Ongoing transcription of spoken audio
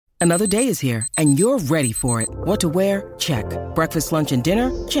Another day is here, and you're ready for it. What to wear? Check. Breakfast, lunch, and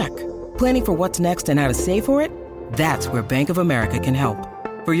dinner? Check. Planning for what's next and how to save for it? That's where Bank of America can help.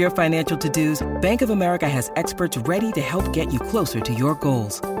 For your financial to-dos, Bank of America has experts ready to help get you closer to your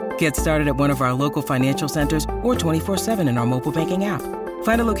goals. Get started at one of our local financial centers or 24/7 in our mobile banking app.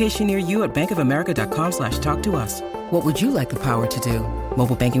 Find a location near you at bankofamerica.com/talktous. What would you like the power to do?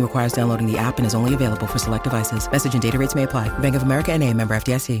 Mobile banking requires downloading the app and is only available for select devices. Message and data rates may apply. Bank of America N.A., member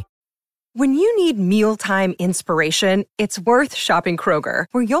FDIC. When you need mealtime inspiration, it's worth shopping Kroger,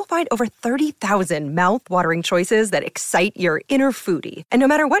 where you'll find over 30,000 mouth-watering choices that excite your inner foodie. And no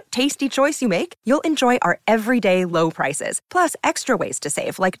matter what tasty choice you make, you'll enjoy our everyday low prices, plus extra ways to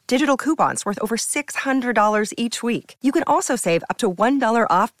save, like digital coupons worth over $600 each week. You can also save up to $1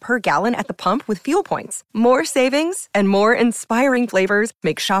 off per gallon at the pump with fuel points. More savings and more inspiring flavors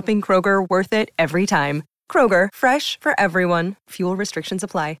make shopping Kroger worth it every time. Kroger, fresh for everyone. Fuel restrictions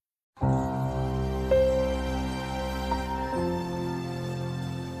apply.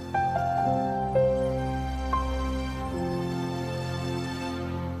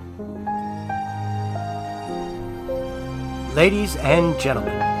 Ladies and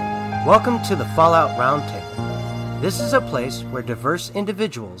gentlemen, welcome to the Fallout Roundtable. This is a place where diverse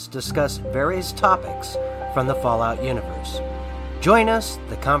individuals discuss various topics from the Fallout universe. Join us,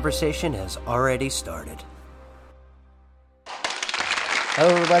 the conversation has already started.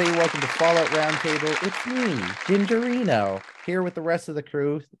 Hello everybody, welcome to Fallout Roundtable. It's me, Gingerino, here with the rest of the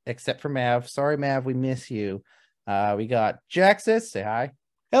crew, except for Mav. Sorry Mav, we miss you. We got Jaxus, say hi.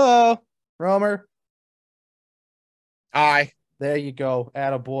 Hello. Romer. Hi. There you go,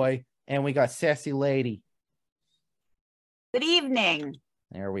 attaboy. And we got Sassy Lady. Good evening.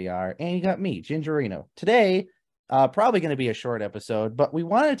 There we are. And you got me, Gingerino. Today, probably going to be a short episode, but we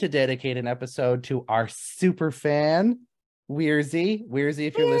wanted to dedicate an episode to our super fan, Weirzy. Weirzy,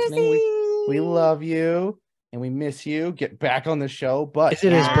 if you're listening, we love you and we miss you. Get back on the show. But is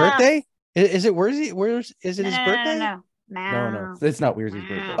it his birthday? Is it Weirzy? Is it his birthday? No, it's not Weirzy's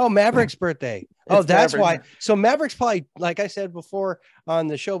birthday. Oh, Maverick's birthday. Oh, that's Maverick. why. So Maverick's probably, like I said before on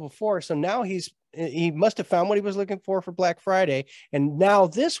the show before, so now he must have found what he was looking for Black Friday, and now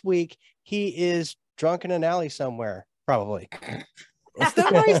this week he is drunk in an alley somewhere, probably. Is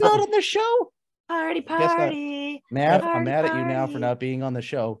that why he's not on the show? Party. Mav, I'm mad at you now for not being on the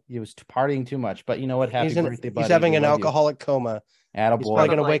show. He was partying too much, but you know what? Happy birthday, buddy. He's having an alcoholic coma. Attaboy. He's probably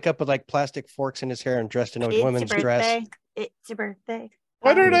going to wake up with like plastic forks in his hair and dressed in a women's dress. It's your birthday.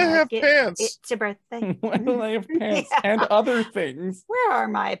 Why don't I have pants? It's your birthday. Why don't I have pants and other things? Where are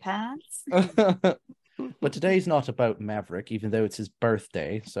my pants? But today's not about Maverick, even though it's his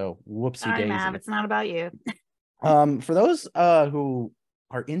birthday. So whoopsie daisy. Mav, it's not about you. For those who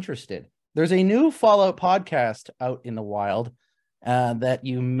are interested, there's a new Fallout podcast out in the wild that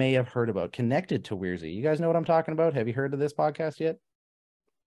you may have heard about, connected to Weirzy. You guys know what I'm talking about? Have you heard of this podcast yet?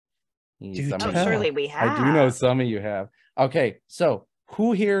 Surely we have. I do know some of you have. Okay, so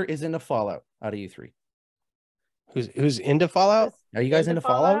who here is into Fallout out of you three? Who's into Fallout? Are you guys into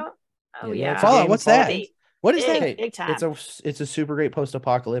Fallout? Oh yeah. Fallout. What's that? What is that? Big time. It's a super great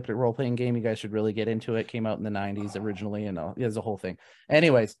post-apocalyptic role-playing game. You guys should really get into it. Came out in the 90s originally, and there's a whole thing.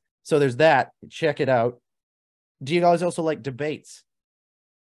 Anyways, so there's that. Check it out. Do you guys also like debates?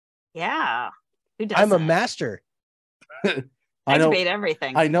 Yeah. Who doesn't? I'm a master. I debate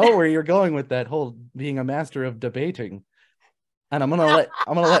everything. I know where you're going with that whole being a master of debating. And I'm gonna let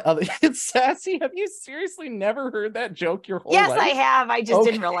other. It's Sassy. Have you seriously never heard that joke your whole life? Yes, I have. I just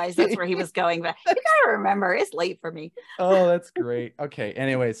didn't realize that's where he was going. But you gotta remember, it's late for me. Oh, that's great. Okay.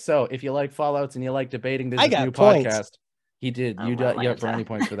 Anyways, so if you like Fallouts and you like debating, there's a new points. podcast. He did. You have brownie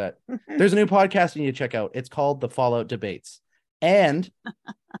points for that. There's a new podcast you need to check out. It's called The Fallout Debates, and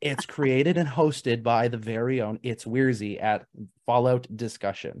it's created and hosted by the very own It's Weirzy at Fallout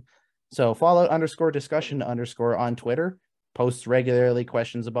Discussion. So Fallout_discussion_ on Twitter. Posts regularly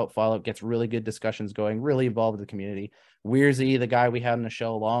questions about Fallout, gets really good discussions going, really involved with the community. Weirzy, the guy we had on the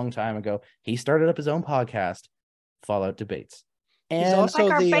show a long time ago, he started up his own podcast, Fallout Debates. And he's also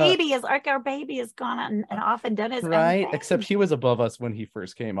our baby has gone out and off and done his own right, thing. except he was above us when he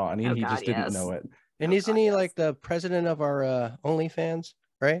first came on, and he just didn't know it. And isn't he like the president of our OnlyFans?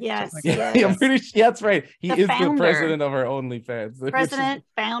 Right? Yes. Like yeah, I'm pretty sure. Yeah, that's right. He is founder. the president of our OnlyFans. President,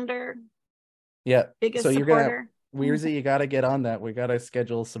 founder. Yeah. Biggest so supporter. Weirzy, you got to get on that. We got to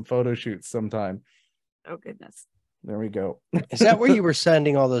schedule some photo shoots sometime. Oh, goodness. There we go. Is that where you were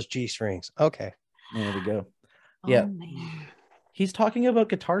sending all those G strings? Okay. There we go. Oh, yeah. man. He's talking about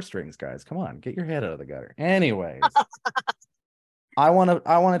guitar strings, guys. Come on, get your head out of the gutter. Anyways. I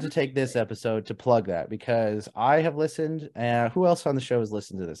wanted to take this episode to plug that because I have listened. Who else on the show has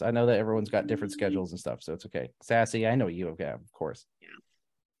listened to this? I know that everyone's got different schedules and stuff, so it's okay. Sassy, I know you have, of course.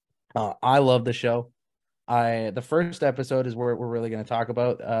 Yeah. I love the show. The first episode is where we're really going to talk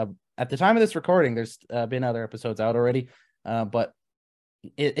about. At the time of this recording, there's been other episodes out already, but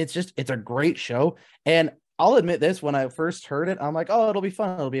it's a great show. And I'll admit this, when I first heard it, I'm like, oh, it'll be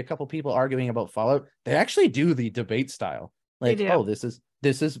fun. It'll be a couple people arguing about Fallout. They actually do the debate style. Like, oh, this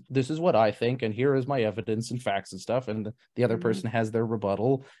is what I think, and here is my evidence and facts and stuff. And the other person has their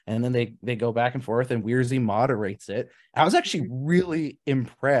rebuttal, and then they go back and forth, and Weirzy moderates it. I was actually really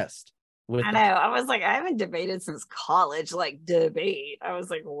impressed with I know. I was like, I haven't debated since college, like debate. I was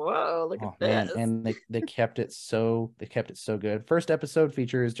like, whoa, look at this. Man. And they kept it so good. First episode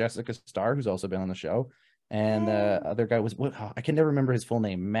features Jessica Starr, who's also been on the show. And the other guy was I can never remember his full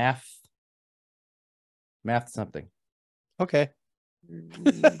name. Math something. Okay.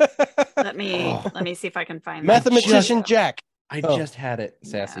 Let me see if I can find Mathematician Jack. I just had it.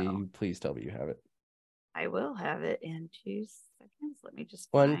 Sassy, please tell me you have it. I will have it in 2 seconds. Let me just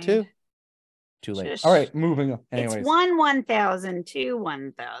 1, 2. Too late. All right, moving on. Anyways. It's 1,000 to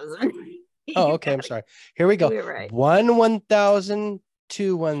 1,000. Oh, okay. I'm sorry. Here we go. Right. 1,000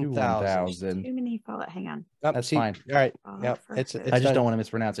 to 1,000. Too many Fallout. Hang on. That's fine. All right. Yep. It's I just don't want to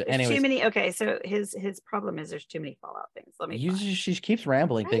mispronounce it. Anyway, too many. Okay, so his problem is there's too many Fallout things. Let me. She keeps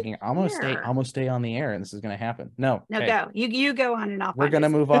rambling, thinking I'm gonna stay on the air, and this is gonna happen. No, go. You go on and off. We're gonna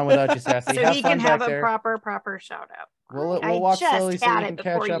move on without you, Sassy. So he can have a proper shout out. We'll walk slowly so you can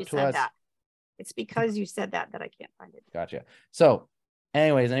catch up to us. It's because you said that I can't find it. Gotcha. So,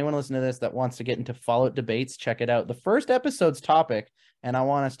 anyways, anyone listen to this that wants to get into Fallout debates, check it out. The first episode's topic, and I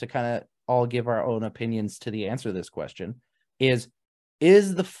want us to kind of all give our own opinions to the answer to this question, is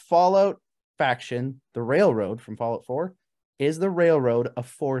the Fallout faction, the Railroad from Fallout 4, is the Railroad a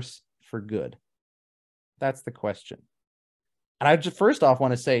force for good? That's the question. And I just first off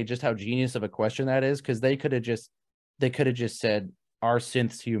want to say just how genius of a question that is, because they could have just said, are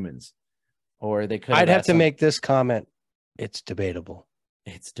synths humans? Or they could. I'd have to make this comment. It's debatable.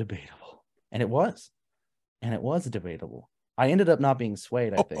 It's debatable. And it was. And it was debatable. I ended up not being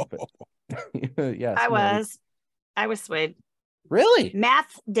swayed, I think. But yes. I was swayed. Really?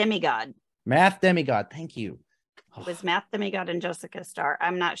 Math Demigod. Thank you. It was Math Demigod and Jessica Starr.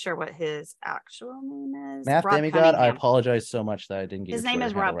 I'm not sure what his actual name is. Math Demigod, I apologize so much that I didn't get his name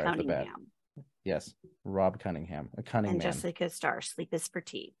is Rob Cunningham. Yes, Rob Cunningham. A cunning and man. Jessica Starr, Sleep is for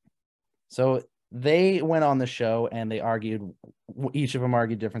Tea. So they went on the show and they argued, each of them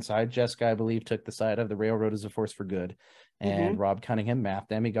argued different sides. Jessica, I believe, took the side of the Railroad as a force for good. And Rob Cunningham, Math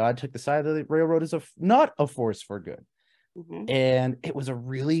Demigod, took the side of the Railroad as not a force for good. And it was a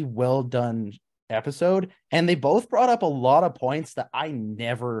really well done episode. And they both brought up a lot of points that I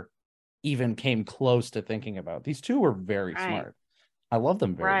never even came close to thinking about. These two were very smart. I love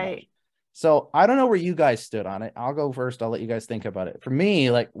them very much. So I don't know where you guys stood on it. I'll go first. I'll let you guys think about it. For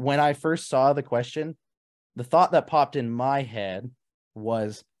me, like when I first saw the question, the thought that popped in my head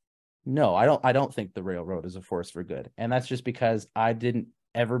was, no, I don't think the Railroad is a force for good. And that's just because I didn't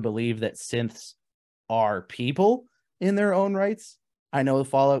ever believe that synths are people in their own rights. I know the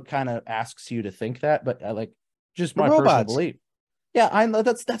Fallout kind of asks you to think that, but like just my personal belief. Yeah, I know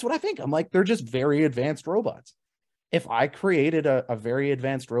that's what I think. I'm like, they're just very advanced robots. If I created a very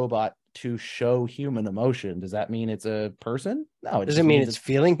advanced robot to show human emotion, does that mean it's a person? No. Does it mean it's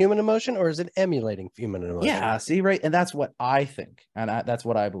feeling human emotion, or is it emulating human emotion? Yeah, see, right? And that's what I think. And that's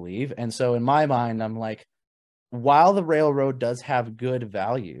what I believe. And so in my mind, I'm like, while the Railroad does have good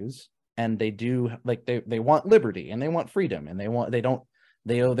values, and they do, like, they want liberty and they want freedom and they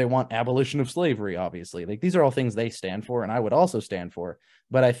want abolition of slavery, obviously. Like, these are all things they stand for, and I would also stand for.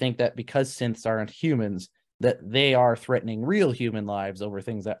 But I think that because synths aren't humans, that they are threatening real human lives over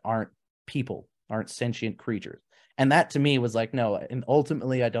things that aren't people, aren't sentient creatures. And that to me was like, no. And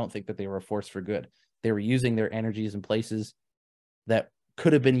ultimately, I don't think that they were a force for good. They were using their energies in places that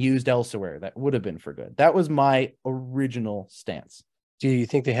could have been used elsewhere, that would have been for good. That was my original stance. Do you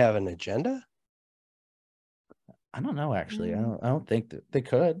think they have an agenda? I don't know, actually. I don't think that they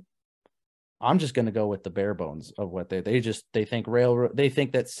could. I'm just going to go with the bare bones of what they think Railroad. They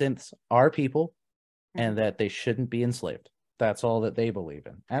think that synths are people and that they shouldn't be enslaved. That's all that they believe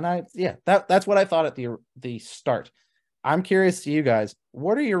in. And that's what I thought at the start. I'm curious to you guys,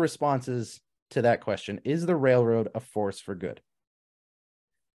 what are your responses to that question? Is the Railroad a force for good?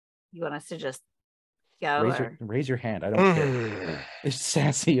 You want us to just go? Raise your hand. I don't care. It's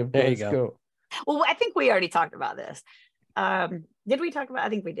Sassy. Of there you go. Well, I think we already talked about this. Did we talk about? I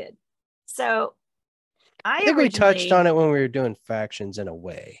think we did. So I think we touched on it when we were doing factions in a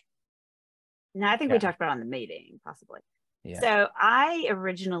way. No, I think we talked about it on the meeting, possibly. Yeah. So I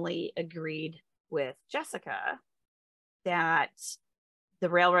originally agreed with Jessica that the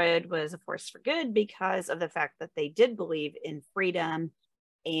railroad was a force for good because of the fact that they did believe in freedom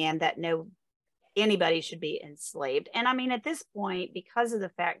and that anybody should be enslaved. And I mean, at this point, because of the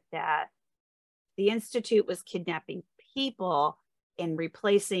fact that the Institute was kidnapping people and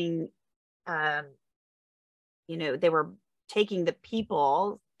replacing, they were taking the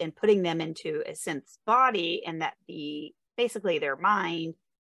people and putting them into a synth's body, and that basically their mind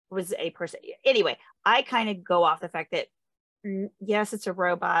was a person. Anyway, I kind of go off the fact that yes, it's a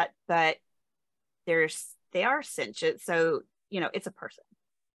robot, but they are sentient, so it's a person,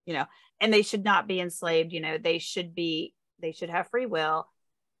 and they should not be enslaved. They should have free will.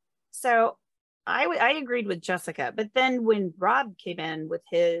 So I agreed with Jessica, but then when Rob came in with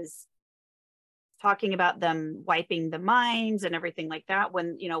his talking about them wiping the minds and everything like that,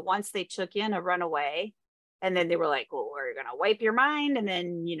 when once they took in a runaway, and then they were like, well, we're gonna wipe your mind, and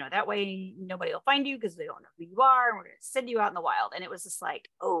then that way nobody will find you because they don't know who you are, and we're gonna send you out in the wild. And it was just like,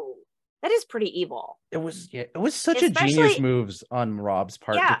 oh, that is pretty evil. It was such a genius moves on Rob's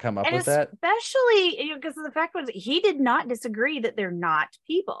part to come up with that. Especially because the fact was he did not disagree that they're not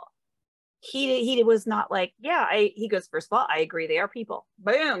people. He was not like, he goes, first of all, I agree they are people.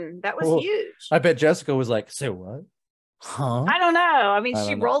 Boom. That was huge. I bet Jessica was like, say what? Huh? I don't know. I mean,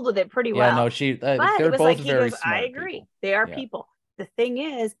 she rolled with it pretty well. Yeah, no, they're both very smart. I agree. People. They are people. The thing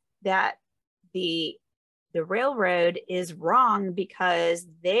is that the railroad is wrong because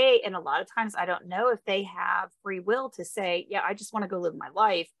and a lot of times I don't know if they have free will to say, I just want to go live my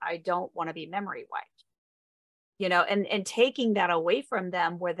life. I don't want to be memory wiped. And taking that away from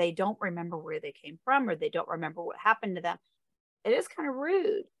them where they don't remember where they came from or they don't remember what happened to them, it is kind of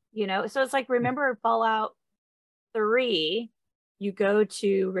rude, So it's like, remember Fallout 3, you go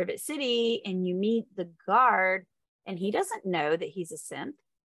to Rivet City and you meet the guard and he doesn't know that he's a synth.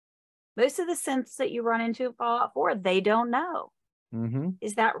 Most of the synths that you run into in Fallout 4, they don't know. Mm-hmm.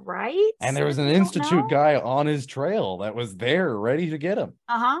 Is that right? And there was an Institute guy on his trail that was there ready to get him.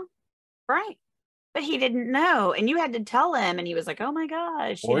 Right. But he didn't know, and you had to tell him, and he was like, "Oh my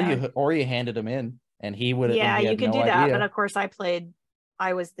gosh!" Or you handed him in, and he would. Yeah, you could do that, but of course, I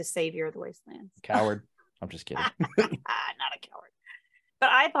was the savior of the wastelands. Coward. I'm just kidding. Not a coward. But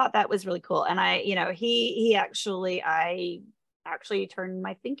I thought that was really cool, and I actually turned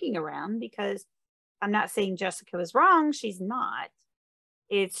my thinking around because I'm not saying Jessica was wrong. She's not.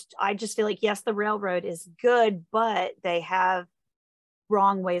 I just feel like, yes, the railroad is good, but they have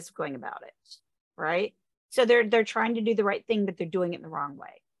wrong ways of going about it. Right. So they're trying to do the right thing, but they're doing it in the wrong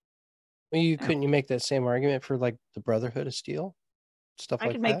way. Well, couldn't you make that same argument for like the Brotherhood of Steel? Stuff like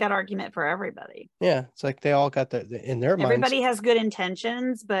that? I could make that argument for everybody. Yeah. It's like they all got in their minds. Everybody has good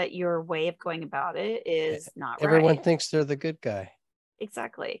intentions, but your way of going about it is not right. Everyone thinks they're the good guy.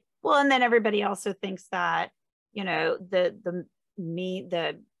 Exactly. Well, and then everybody also thinks that, the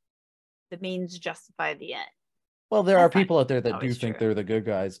means justify the end. Well, there are people out there that do think they're the good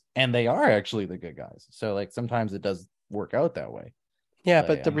guys, and they are actually the good guys. So, like, sometimes it does work out that way. Yeah,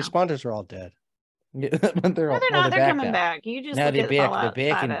 but the responders are all dead. Yeah, but they're not. They're coming back. You just now they're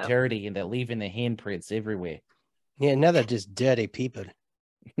back and dirty, and they're leaving the handprints everywhere. Yeah, now they're just dirty people.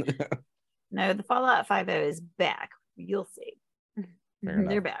 No, the Fallout 5 is back. You'll see.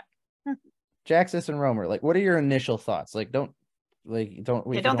 They're back. Jaxus and Romer, like, what are your initial thoughts? Like, don't think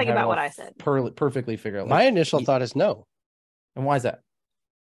about what I said. Perfectly figure out. My initial thought is no. And why is that?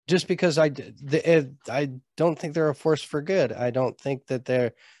 Just because I don't think they're a force for good. I don't think that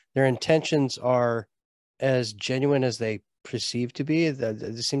their intentions are as genuine as they perceive to be.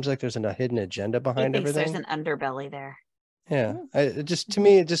 It seems like there's a hidden agenda behind everything. There's an underbelly there. Yeah, to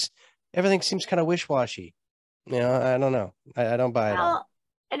me, everything seems kind of wish-washy. I don't know. I don't buy it. Well,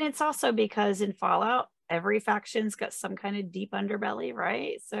 and it's also because in Fallout, every faction's got some kind of deep underbelly,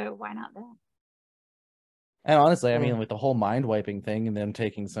 right? So why not them? And honestly, I mean, with the whole mind wiping thing and them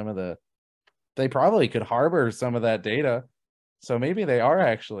taking they probably could harbor some of that data. So maybe they are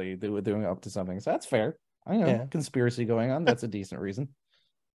actually doing up to something. So that's fair. I know, conspiracy going on. That's a decent reason.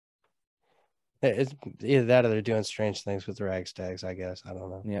 It's either that or they're doing strange things with their tags, I guess. I don't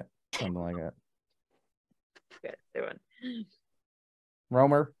know. Yeah, something like that. Good doing.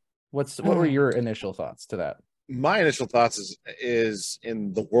 Romer, what were your initial thoughts to that? My initial thoughts is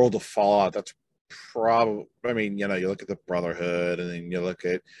in the world of Fallout. That's probably. I mean, you look at the Brotherhood, and then you look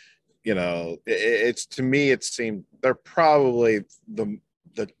at, it's to me it seemed they're probably the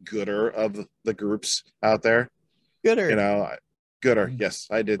gooder of the groups out there. Gooder. Gooder. Yes,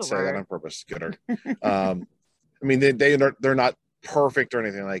 I did The say that word. on purpose. Gooder. I mean, they're not perfect or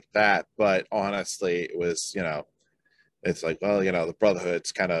anything like that, but honestly, it was, it's like, well, the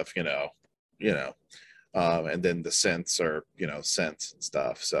Brotherhood's kind of, and then the synths are, synths and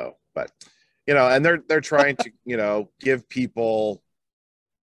stuff. So, but, and they're trying to, give people,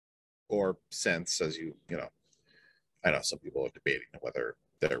 or synths, as I know some people are debating whether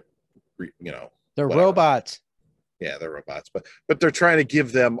they're, They're whatever. robots. Yeah, they're robots, but they're trying to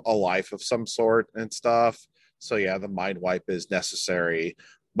give them a life of some sort and stuff. So yeah, the mind wipe is necessary,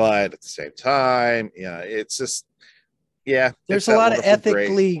 but at the same time, it's just, there's a lot of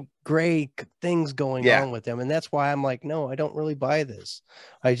ethically gray things going on with them, and that's why I'm like, no, I don't really buy this.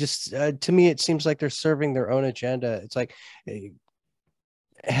 I just to me, it seems like they're serving their own agenda. It's like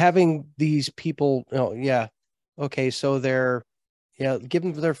having these people, okay, so they're give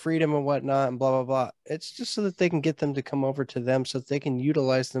them their freedom and whatnot and blah blah blah. It's just so that they can get them to come over to them so that they can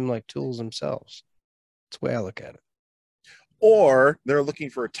utilize them like tools themselves. That's the way I look at it. Or they're looking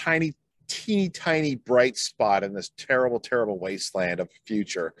for a teeny tiny bright spot in this terrible wasteland of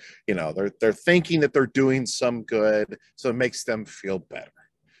future. They're thinking that they're doing some good, so it makes them feel better.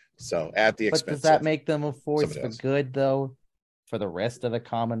 So at the expense. But does that make them a force for good, though, for the rest of the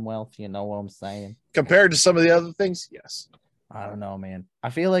Commonwealth? You know what I'm saying? Compared to some of the other things, yes. I don't know, man. I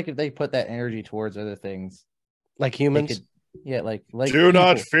feel like if they put that energy towards other things, like humans, like do people.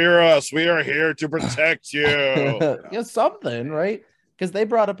 Not fear us. We are here to protect you. Something, right? Because they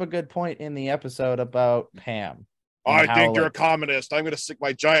brought up a good point in the episode about Pam. I think you're a communist. I'm going to stick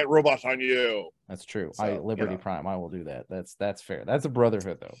my giant robot on you. That's true. So, Liberty Prime. I will do that. That's fair. That's a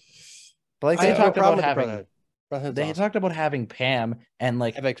brotherhood, though. But like they talked about having, talked about having Pam and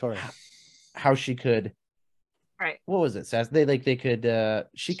like Victoria, how she could. Right. What was it, Sass?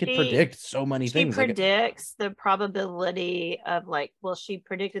 She could predict so many things. She predicts the probability of she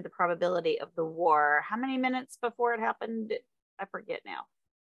predicted the probability of the war. How many minutes before it happened? I forget now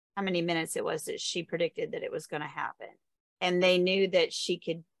how many minutes it was that she predicted that it was going to happen. And they knew that she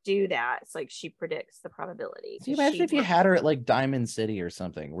could do that. It's like she predicts the probability. So imagine if you had her at like Diamond City or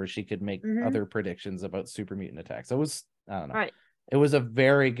something where she could make other predictions about super mutant attacks. It was, I don't know. Right. It was a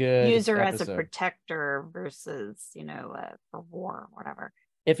very good use her episode. as a protector versus, for war or whatever.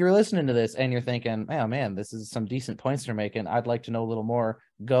 If you're listening to this and you're thinking, oh man, this is some decent points they're making, I'd like to know a little more,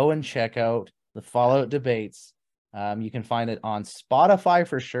 go and check out the Fallout debates. You can find it on Spotify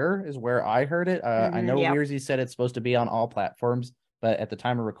for sure, is where I heard it. I know Weirzy said it's supposed to be on all platforms, but at the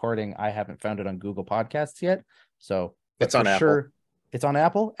time of recording, I haven't found it on Google Podcasts yet. So it's on Apple. It's on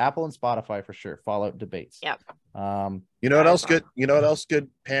Apple and Spotify for sure. Fallout debates. Yep. You know what else good? You know what else good,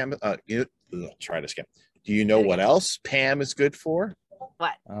 Pam? Try this again. Do you know what else Pam is good for?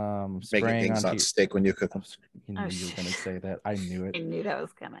 What? Making things not stick when you cook them. You knew you were going to say that. I knew it. I knew that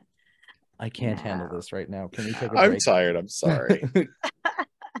was coming. I can't handle this right now. Can we take a break? I'm tired. I'm sorry.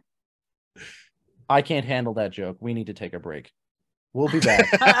 I can't handle that joke. We need to take a break. We'll be back.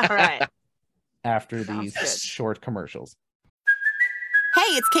 All right. After these short commercials.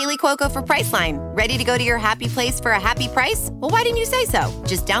 Hey, it's Kaylee Cuoco for Priceline. Ready to go to your happy place for a happy price? Well, why didn't you say so?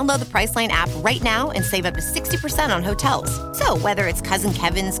 Just download the Priceline app right now and save up to 60% on hotels. So whether it's Cousin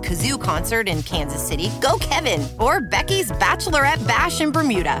Kevin's Kazoo Concert in Kansas City, go Kevin, or Becky's Bachelorette Bash in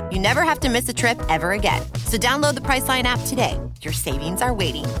Bermuda, you never have to miss a trip ever again. So download the Priceline app today. Your savings are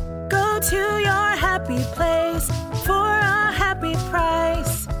waiting. Go to your happy place for a happy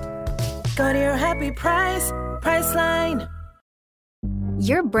price. Go to your happy price, Priceline.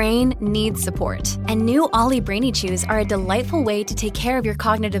 Your brain needs support, and new Ollie Brainy Chews are a delightful way to take care of your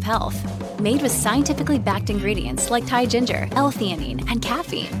cognitive health. Made with scientifically backed ingredients like Thai ginger, L-theanine, and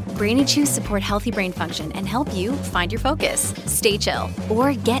caffeine, Brainy Chews support healthy brain function and help you find your focus, stay chill,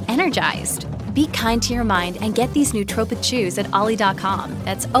 or get energized. Be kind to your mind and get these nootropic chews at ollie.com.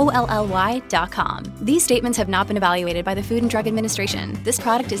 That's OLLY.com. These statements have not been evaluated by the Food and Drug Administration. This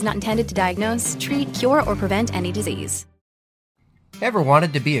product is not intended to diagnose, treat, cure, or prevent any disease. Ever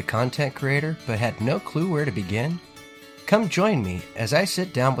wanted to be a content creator but had no clue where to begin? Come join me as I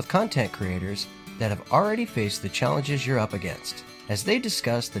sit down with content creators that have already faced the challenges you're up against, as they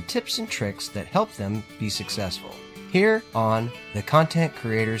discuss the tips and tricks that help them be successful. Here on The Content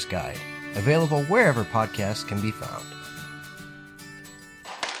Creator's Guide, available wherever podcasts can be found.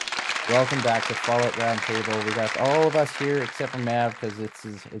 Welcome back to Fallout Roundtable. We got all of us here except for Mav because it's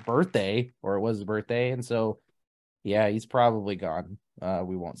his birthday, or it was his birthday, and so yeah, he's probably gone.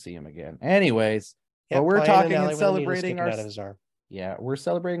 We won't see him again. Anyways, but we're talking and celebrating we're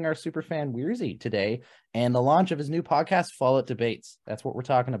celebrating our super fan Weirzy today and the launch of his new podcast, Fallout Debates. That's what we're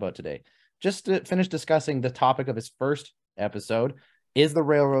talking about today. just to finish discussing the topic of his first episode, is the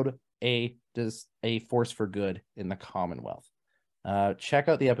railroad a force for good in the Commonwealth? Check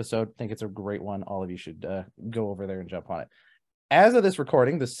out the episode. I think it's a great one. All of you should go over there and jump on it. As of this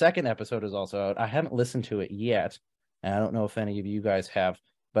recording, the second episode is also out. I haven't listened to it yet, and I don't know if any of you guys have,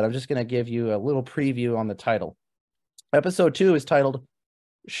 but I'm just going to give you a little preview on the title. Episode 2 is titled,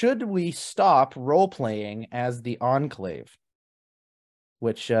 Should We Stop Role-Playing as the Enclave?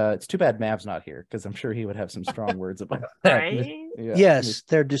 Which, it's too bad Mav's not here, because I'm sure he would have some strong words about that. Right? Yeah. Yes,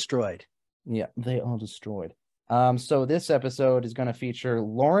 they're destroyed. Yeah, they all destroyed. So this episode is going to feature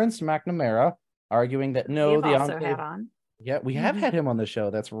Lawrence McNamara arguing that no, We've the also Enclave... had on. Yeah, we have had him on the show.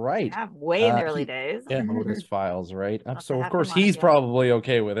 That's right. We have way in the early days. Yeah, Modus Files, right? Love to So, of have course, him on he's again. probably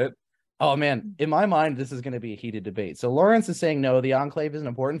okay with it. Oh, man. In my mind, this is going to be a heated debate. So Lawrence is saying, no, the Enclave is an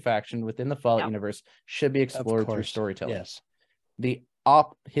important faction within the Fallout universe, should be explored through storytelling. Yes.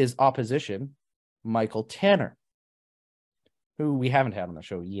 His opposition, Michael Tanner, who we haven't had on the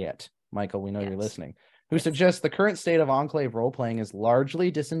show yet. Michael, we know you're listening. Who suggests the current state of Enclave role-playing is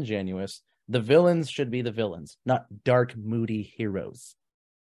largely disingenuous. The villains should be the villains, not dark, moody heroes.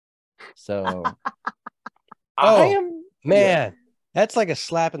 So, that's like a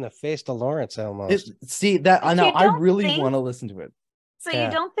slap in the face to Lawrence almost. I really want to listen to it. So you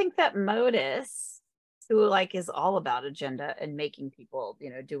don't think that Modus, who like is all about agenda and making people,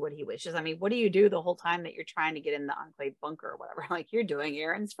 do what he wishes. I mean, what do you do the whole time that you're trying to get in the Enclave bunker or whatever? Like you're doing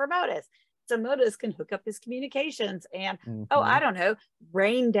errands for Modus. So Modus can hook up his communications and, I don't know,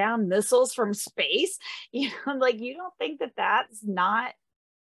 rain down missiles from space. Like you don't think that that's not,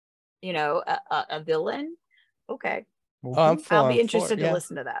 a villain? Okay. I'll be interested to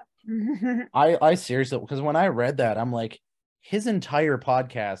listen to that. I seriously, because when I read that, I'm like, his entire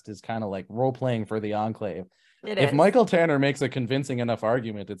podcast is kind of like role playing for the Enclave. If Michael Tanner makes a conving enough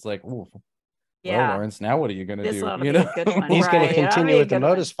argument, it's like, ooh. Well, Lawrence, now what are you going to do? He's going to continue with the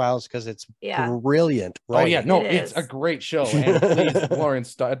Modus Files because it's brilliant. Right? Oh, yeah. No, it's a great show. And please,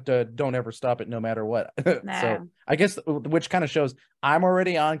 Lawrence, don't ever stop it no matter what. So I guess, which kind of shows I'm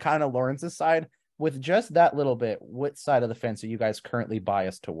already on kind of Lawrence's side. With just that little bit, what side of the fence are you guys currently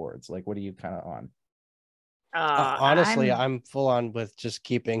biased towards? Like, what are you kind of on? Honestly, I'm full on with just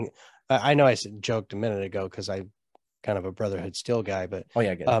keeping. I know I joked a minute ago because I'm kind of a Brotherhood Steel guy, but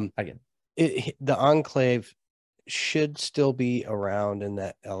I get it. The Enclave should still be around in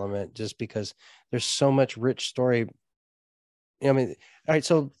that element just because there's so much rich story. I mean, all right,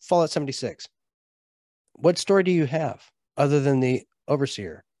 so Fallout 76. What story do you have other than the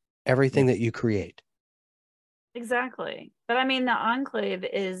Overseer? Everything that you create. Exactly. But I mean, the Enclave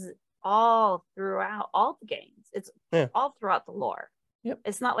is all throughout all the games. It's all throughout the lore. Yep.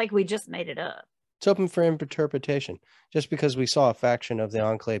 It's not like we just made it up. It's open for interpretation. Just because we saw a faction of the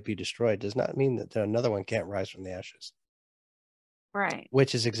Enclave be destroyed does not mean that another one can't rise from the ashes. Right.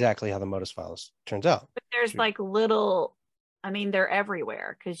 Which is exactly how the Modus Files turns out. But there's they're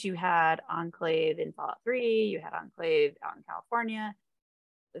everywhere because you had Enclave in Fallout 3, you had Enclave out in California.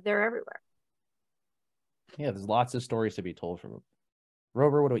 They're everywhere. Yeah, there's lots of stories to be told from them.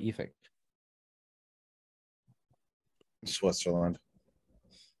 Rover, what do you think? Switzerland.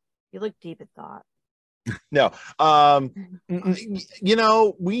 You look deep in thought. No.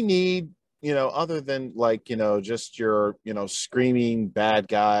 We need, other than just your, screaming bad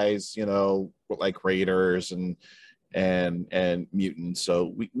guys, like raiders and mutants.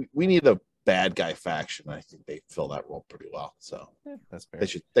 So we need a bad guy faction. I think they fill that role pretty well. So that's fair.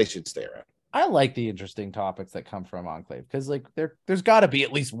 They should stay around. I like the interesting topics that come from Enclave because there's got to be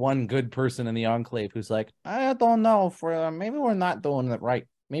at least one good person in the Enclave who's like, I don't know, maybe we're not doing it right.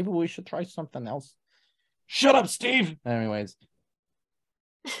 Maybe we should try something else. Shut up, Steve. Anyways,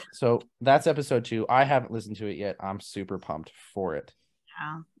 so that's episode 2. I haven't listened to it yet. I'm super pumped for it.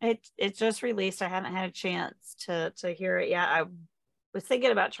 Yeah, it's just released. I haven't had a chance to hear it yet. I was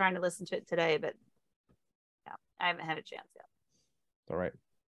thinking about trying to listen to it today, but I haven't had a chance yet. All right.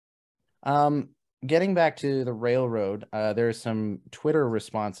 Getting back to the railroad, there's some Twitter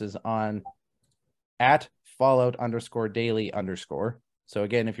responses on @Fallout_daily_. So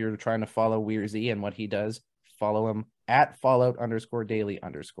again, if you're trying to follow Weirzy and what he does, follow him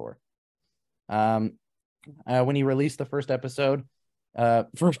 @Fallout_daily_. When he released the first episode,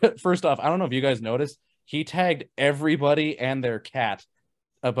 first off, I don't know if you guys noticed, he tagged everybody and their cat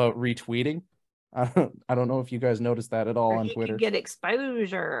about retweeting. I don't know if you guys noticed that at all on Twitter. Get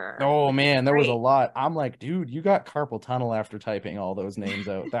exposure. Oh man, there was a lot. I'm like, dude, you got carpal tunnel after typing all those names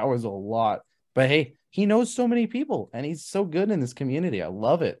out. That was a lot. But hey, he knows so many people and he's so good in this community. I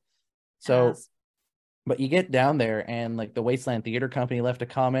love it. So But you get down there, and like the Wasteland Theater Company left a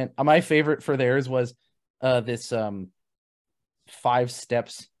comment. My favorite for theirs was this 5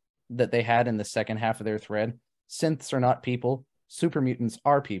 steps that they had in the second half of their thread. Synths are not people. Super mutants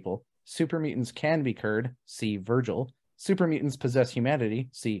are people. Super mutants can be cured. See Virgil. Super mutants possess humanity.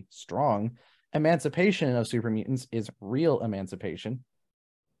 See Strong. Emancipation of super mutants is real emancipation.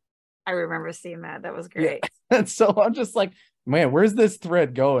 I remember seeing that. That was great. Yeah. And so I'm just like, man, where's this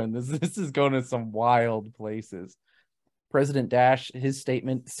thread going? This is going to some wild places. President Dash, his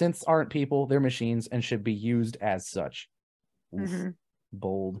statement, synths aren't people, they're machines and should be used as such. Mm-hmm.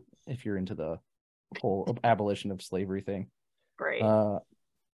 Bold, if you're into the whole abolition of slavery thing. Great.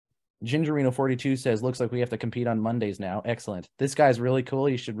 Gingerino42 says, looks like we have to compete on Mondays now. Excellent. This guy's really cool.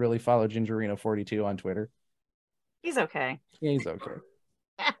 You should really follow Gingerino42 on Twitter. He's okay. Yeah, he's okay.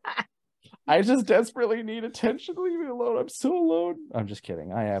 I just desperately need attention. Leave me alone. I'm so alone. I'm just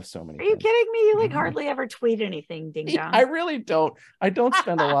kidding. I have so many. Are you kidding me? You like hardly ever tweet anything, ding dong. I really don't. I don't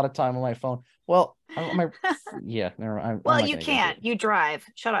spend a lot of time on my phone. Well, well, you can't. You drive.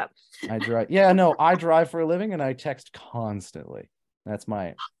 Shut up. I drive. Yeah, no, I drive for a living and I text constantly. That's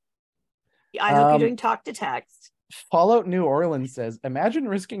my. I hope you're doing talk to text. Fallout New Orleans says, imagine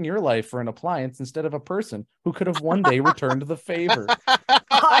risking your life for an appliance instead of a person who could have one day returned the favor.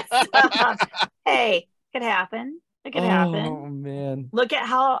 Awesome. Hey, it could happen. It could happen. Oh, man. Look at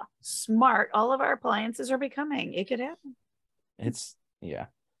how smart all of our appliances are becoming. It could happen. It's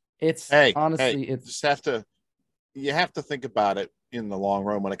honestly, it's just you have to think about it in the long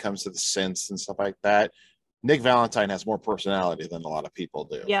run when it comes to the synths and stuff like that. Nick Valentine has more personality than a lot of people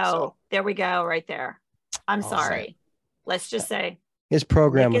do. There we go, right there. I'm sorry. Let's just say his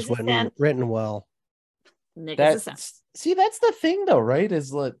program was written well. Nick is a synth. See, that's the thing, though, right?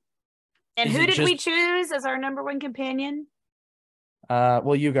 And who did we choose as our number one companion?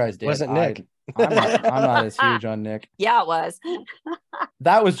 Well, you guys did. Wasn't Nick? I'm not as huge on Nick. Yeah, it was.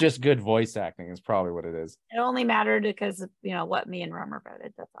 That was just good voice acting. Is probably what it is. It only mattered because of, what me and Rummer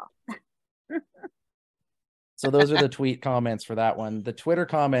voted. That's all. So those are the tweet comments for that one. The Twitter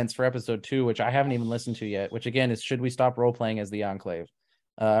comments for episode 2, which I haven't even listened to yet, which again is, should we stop role playing as the Enclave?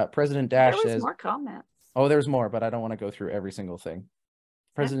 President Dash says more comments. Oh, there's more, but I don't want to go through every single thing.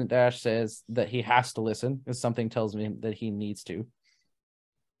 President Dash says that he has to listen, because something tells me that he needs to.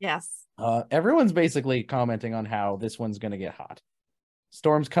 Yes. Everyone's basically commenting on how this one's going to get hot.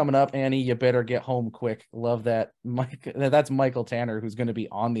 Storm's coming up, Annie. You better get home quick. Love that. That's Michael Tanner, who's going to be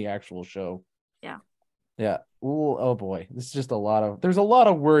on the actual show. Yeah. Yeah. Ooh, oh boy. This is just there's a lot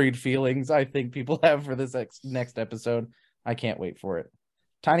of worried feelings I think people have for this next episode. I can't wait for it.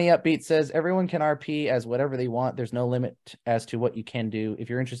 Tiny Upbeat says, everyone can RP as whatever they want. There's no limit as to what you can do. If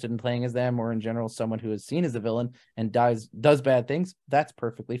you're interested in playing as them, or in general, someone who is seen as the villain and does bad things, that's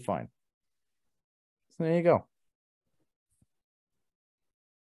perfectly fine. So there you go.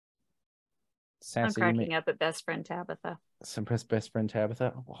 Sassy, I'm cracking up at Best Friend Tabitha. Some best friend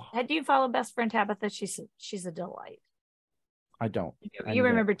Tabitha. Oh. Do you follow Best Friend Tabitha? She's a delight. I don't. You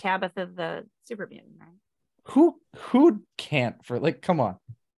remember Tabitha the super mutant, right? Who can't come on.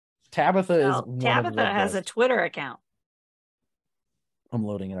 Tabitha has a Twitter account. I'm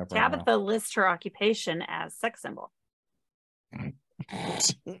loading it up Tabitha right now. lists her occupation as sex symbol. I'm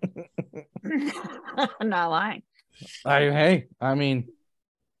not lying. I mean,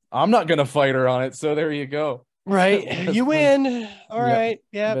 I'm not gonna fight her on it, so there you go. Right. You win. All right.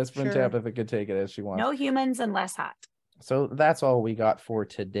 Yeah. Best friend Tabitha could take it as she wants. No humans unless hot. So that's all we got for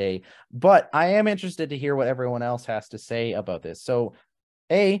today. But I am interested to hear what everyone else has to say about this. So,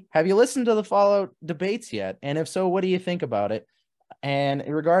 have you listened to the Fallout debates yet? And if so, what do you think about it? And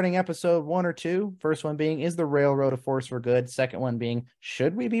regarding episode 1 or 2, first one being, is the Railroad a force for good? Second one being,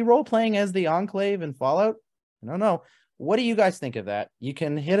 should we be role-playing as the Enclave in Fallout? I don't know. What do you guys think of that? You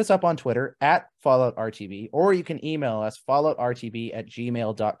can hit us up on Twitter at FalloutRTB, or you can email us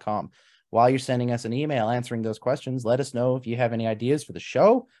falloutrtb@gmail.com. While you're sending us an email answering those questions, let us know if you have any ideas for the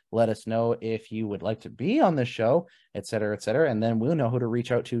show. Let us know if you would like to be on the show, et cetera, and then we'll know who to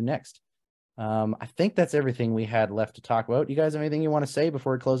reach out to next. I think that's everything we had left to talk about. You guys have anything you want to say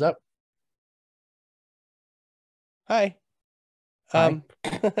before we close up? Hi.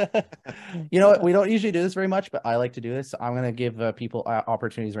 You know what? We don't usually do this very much, but I like to do this. So I'm going to give people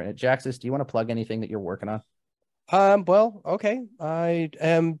opportunities right now. Jaxus, do you want to plug anything that you're working on? Well, okay. I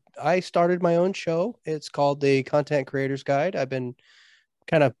started my own show. It's called the Content Creators Guide. I've been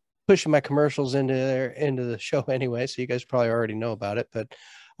kind of pushing my commercials into the show anyway, so you guys probably already know about it, but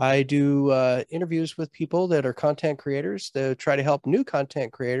I do interviews with people that are content creators to try to help new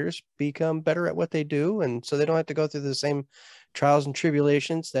content creators become better at what they do, and so they don't have to go through the same trials and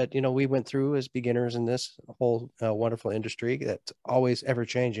tribulations that, we went through as beginners in this whole wonderful industry that's always ever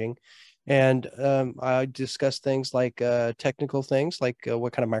changing. And I discuss things like technical things, like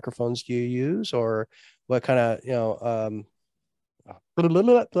what kind of microphones do you use, or what kind of,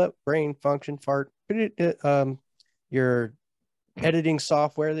 brain function fart, your editing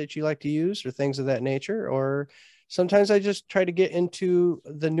software that you like to use, or things of that nature. Or sometimes I just try to get into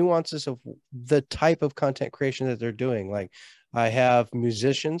the nuances of the type of content creation that they're doing. Like, I have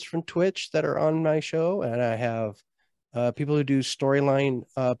musicians from Twitch that are on my show, and I have people who do storyline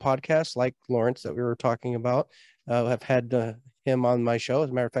podcasts like Lawrence that we were talking about. I've had him on my show. As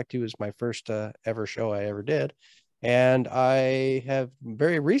a matter of fact, he was my first ever show I ever did. And I have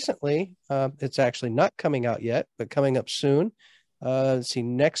very recently, it's actually not coming out yet, but coming up soon. Let's see,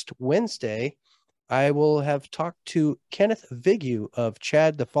 next Wednesday, I will have talked to Kenneth Vigu of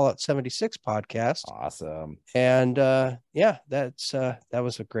Chad, the Fallout 76 podcast. Awesome. And yeah, that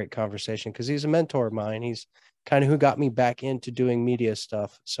was a great conversation, because he's a mentor of mine. He's kind of who got me back into doing media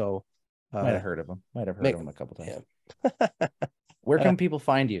stuff. So might have heard of him. Might have heard of him a couple times. Yeah. Where can people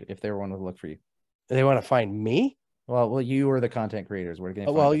find you if they want to look for you? They want to find me? Well, you or the content creators. Where can they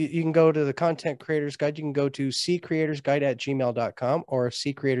find well, you? You can go to the Content Creators Guide. You can go to ccreatorsguide@gmail.com or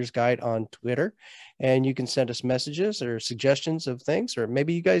ccreatorsguide on Twitter, and you can send us messages or suggestions of things, or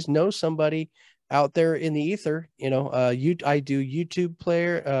maybe you guys know somebody out there in the ether. I do YouTube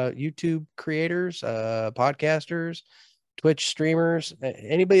creators, podcasters, Twitch streamers,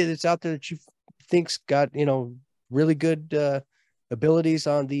 anybody that's out there that you think's got really good abilities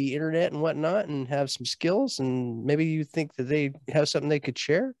on the internet and whatnot, and have some skills, and maybe you think that they have something they could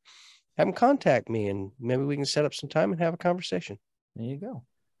share, have them contact me, and maybe we can set up some time and have a conversation. There you go.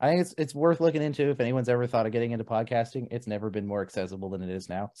 I think it's worth looking into. If anyone's ever thought of getting into podcasting, it's never been more accessible than it is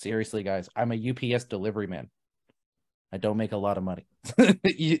now. Seriously, guys, I'm a UPS delivery man. I don't make a lot of money.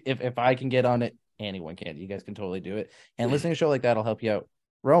 If I can get on it, anyone can. You guys can totally do it. And listening to a show like that will help you out.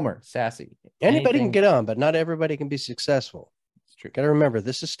 Romer, Sassy. Anybody can get on, but not everybody can be successful. Got to remember,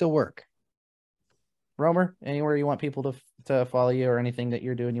 this is still work. Romer, anywhere you want people to follow you, or anything that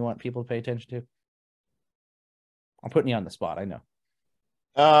you're doing you want people to pay attention to? I'm putting you on the spot, I know.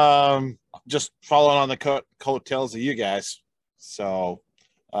 Just following on the coattails of you guys. So,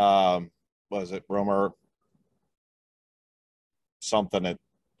 what is it, Romer? Something on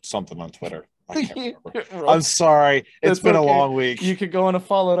Twitter. I can't remember. I'm sorry. It's been a long week. You could go on a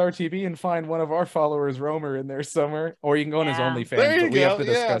Fallout RTB and find one of our followers, Romer, in there somewhere, or you can go on his OnlyFans, but we have to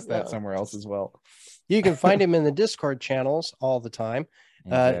discuss that somewhere else as well. You can find him in the Discord channels all the time,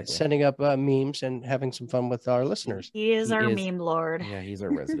 sending up memes and having some fun with our listeners. He is our meme lord. Yeah, he's our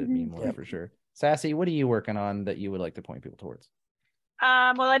resident meme lord for sure. Sassy, what are you working on that you would like to point people towards?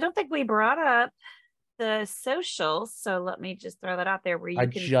 Well, I don't think we brought up the socials, so let me just throw that out there where you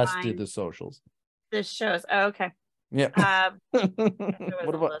can just find did the socials. The shows. Oh, okay. Yeah.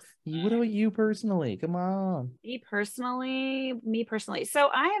 What about you personally? Come on. Me personally. So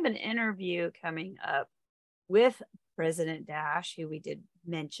I have an interview coming up with President Dash, who we did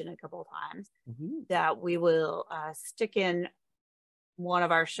mention a couple of times, that we will stick in one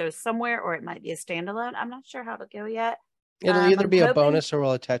of our shows somewhere, or it might be a standalone. I'm not sure how to go yet. It'll either be a bonus, or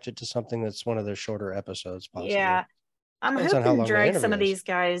we'll attach it to something that's one of their shorter episodes, possibly. Yeah. I'm hoping to drag some of these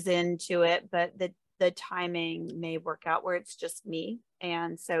guys into it, but the timing may work out where it's just me.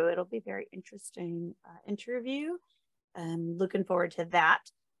 And so it'll be a very interesting interview. I'm looking forward to that.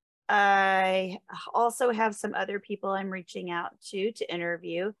 I also have some other people I'm reaching out to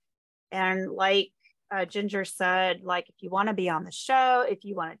interview. And like Ginger said, like, if you want to be on the show, if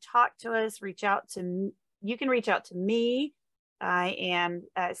you want to talk to us, you can reach out to me. I am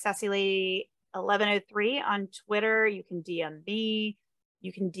Sassy Lady 1103 on Twitter. You can DM me.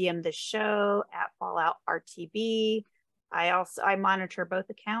 You can DM the show at Fallout RTB. I monitor both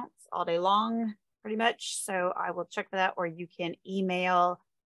accounts all day long, pretty much. So I will check for that, or you can email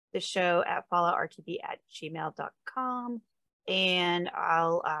the show at falloutrtb@gmail.com, and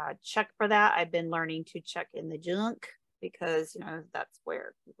I'll check for that. I've been learning to check in the junk, because that's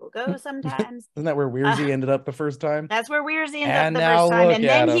where people go sometimes. Isn't that where Weirzy ended up the first time? That's where Weirzy ended up the first time, and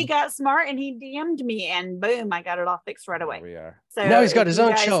then he got smart and he DM'd me, and boom, I got it all fixed right away. We are. So now he's got his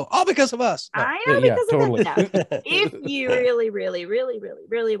own show, all because of us. No. I know, because of us. No. If you really, really, really, really,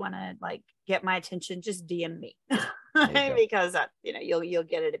 really want to get my attention, just DM me, because you'll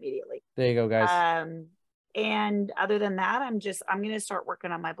get it immediately. There you go, guys. And other than that, I'm going to start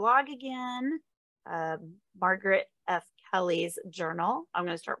working on my blog again. Margaret F. Kelly's journal. I'm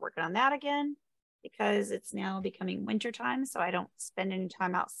going to start working on that again, because it's now becoming wintertime, so I don't spend any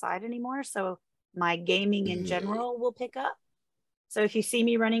time outside anymore. So my gaming in general will pick up. So if you see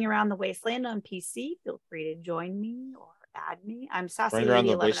me running around the wasteland on PC, feel free to join me or add me. I'm Sassy Running around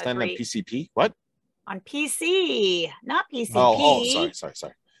Lady the wasteland on 1103. PCP? What? On PC, not PCP. Oh,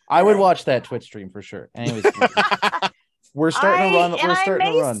 sorry. I would watch that Twitch stream for sure. Anyways, we're starting to run. We're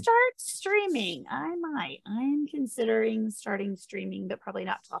starting to run. Start streaming. I might. I'm considering starting streaming, but probably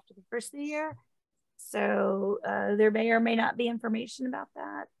not till after the first of the year. So there may or may not be information about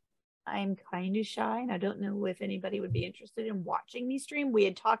that. I'm kind of shy, and I don't know if anybody would be interested in watching me stream. They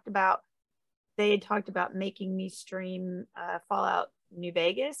had talked about making me stream Fallout New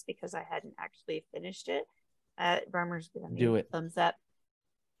Vegas because I hadn't actually finished it. Brummer's giving me a thumbs up.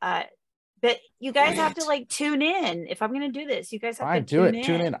 But you guys have to like tune in. If I'm going to do this, you guys have to tune in.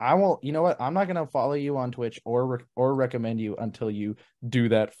 Tune in. I won't. You know what? I'm not going to follow you on Twitch or recommend you until you do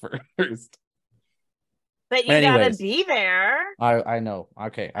that first. But you gotta be there. I know.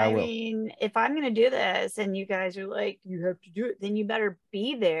 Okay, I will. I mean, if I'm gonna do this and you guys are like, you have to do it, then you better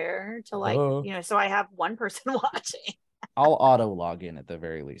be there to so I have one person watching. I'll auto log in at the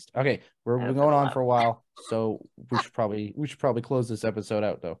very least. Okay, we're going on for a while, so we should probably close this episode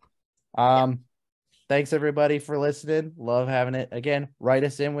out though. Thanks everybody for listening. Love having it. Again, write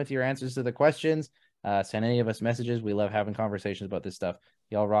us in with your answers to the questions. Send any of us messages. We love having conversations about this stuff.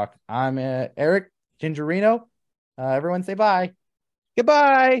 Y'all rock. I'm Eric Gingerino. Everyone say bye.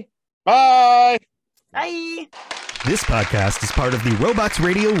 Goodbye. Bye. Bye. This podcast is part of the Robots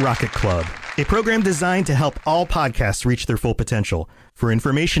Radio Rocket Club, a program designed to help all podcasts reach their full potential. For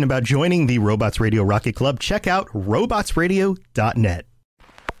information about joining the Robots Radio Rocket Club, check out robotsradio.net.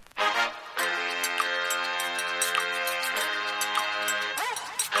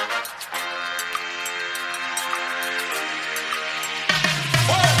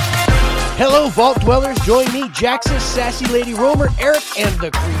 Hello, Vault Dwellers. Join me, Jaxus, Sassy Lady Romer, Eric, and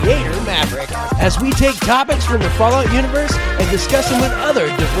the Creator Maverick as we take topics from the Fallout universe and discuss them with other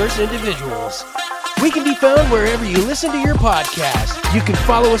diverse individuals. We can be found wherever you listen to your podcast. You can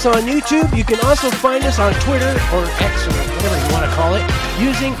follow us on YouTube. You can also find us on Twitter or X or whatever you want to call it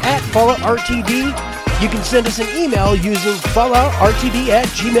using @FalloutRTD. You can send us an email using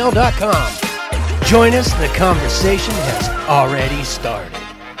falloutrtd@gmail.com. Join us. The conversation has already started.